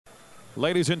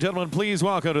Ladies and gentlemen, please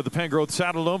welcome to the Pengrowth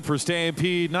SaddleDome for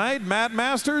Stampede Night, Matt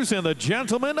Masters and the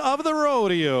Gentlemen of the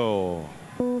Rodeo.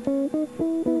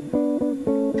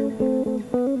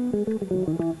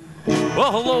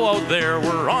 Well, hello out there,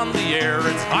 we're on the air,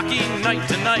 it's hockey night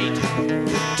tonight.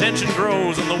 Tension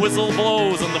grows and the whistle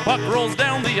blows and the puck rolls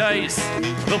down the ice.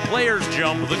 The players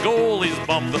jump, the goalies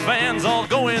bump, the fans all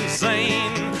go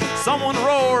insane. Someone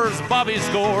roars, Bobby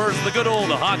scores, the good old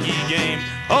hockey game.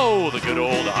 Oh, the good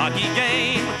old hockey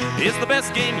game is the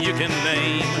best game you can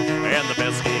name. And the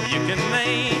best game you can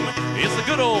name is the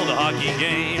good old hockey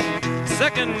game.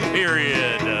 Second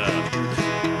period,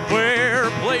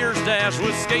 where players dash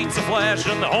with skates aflash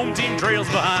and the home team trails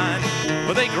behind.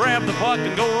 But they grab the puck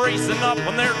and go racing up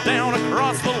when they're down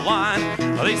across the line.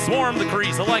 They swarm the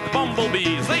crease like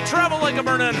bumblebees. They travel like a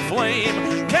burning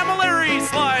flame. Camilleri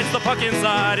slides the puck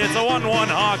inside. It's a 1-1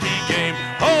 hockey game.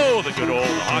 Oh, the good old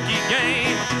hockey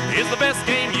game is the best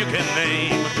game you can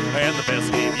name. And the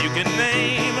best game you can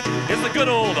name is the good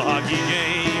old hockey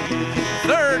game.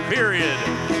 Third period,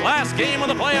 last game of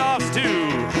the playoffs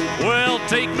too. Well,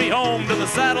 take me home to the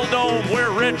SaddleDome where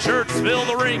red shirts fill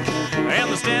the rink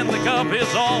and the Stanley Cup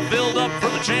is all filled up for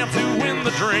the champs who win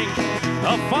the drink.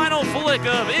 A final flick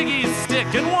of Iggy's stick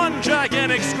and one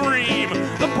gigantic scream.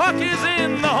 The puck is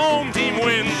in, the home team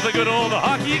wins the good old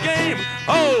hockey game.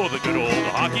 Oh, the good old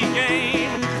hockey game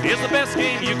is the best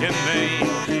game you can name.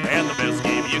 And the best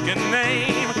game you can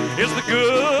name is the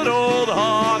good old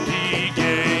hockey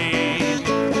game.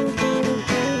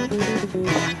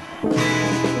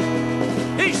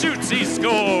 He shoots, he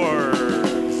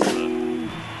scores.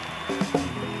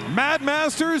 Matt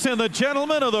Masters and the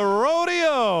Gentlemen of the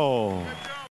Rodeo.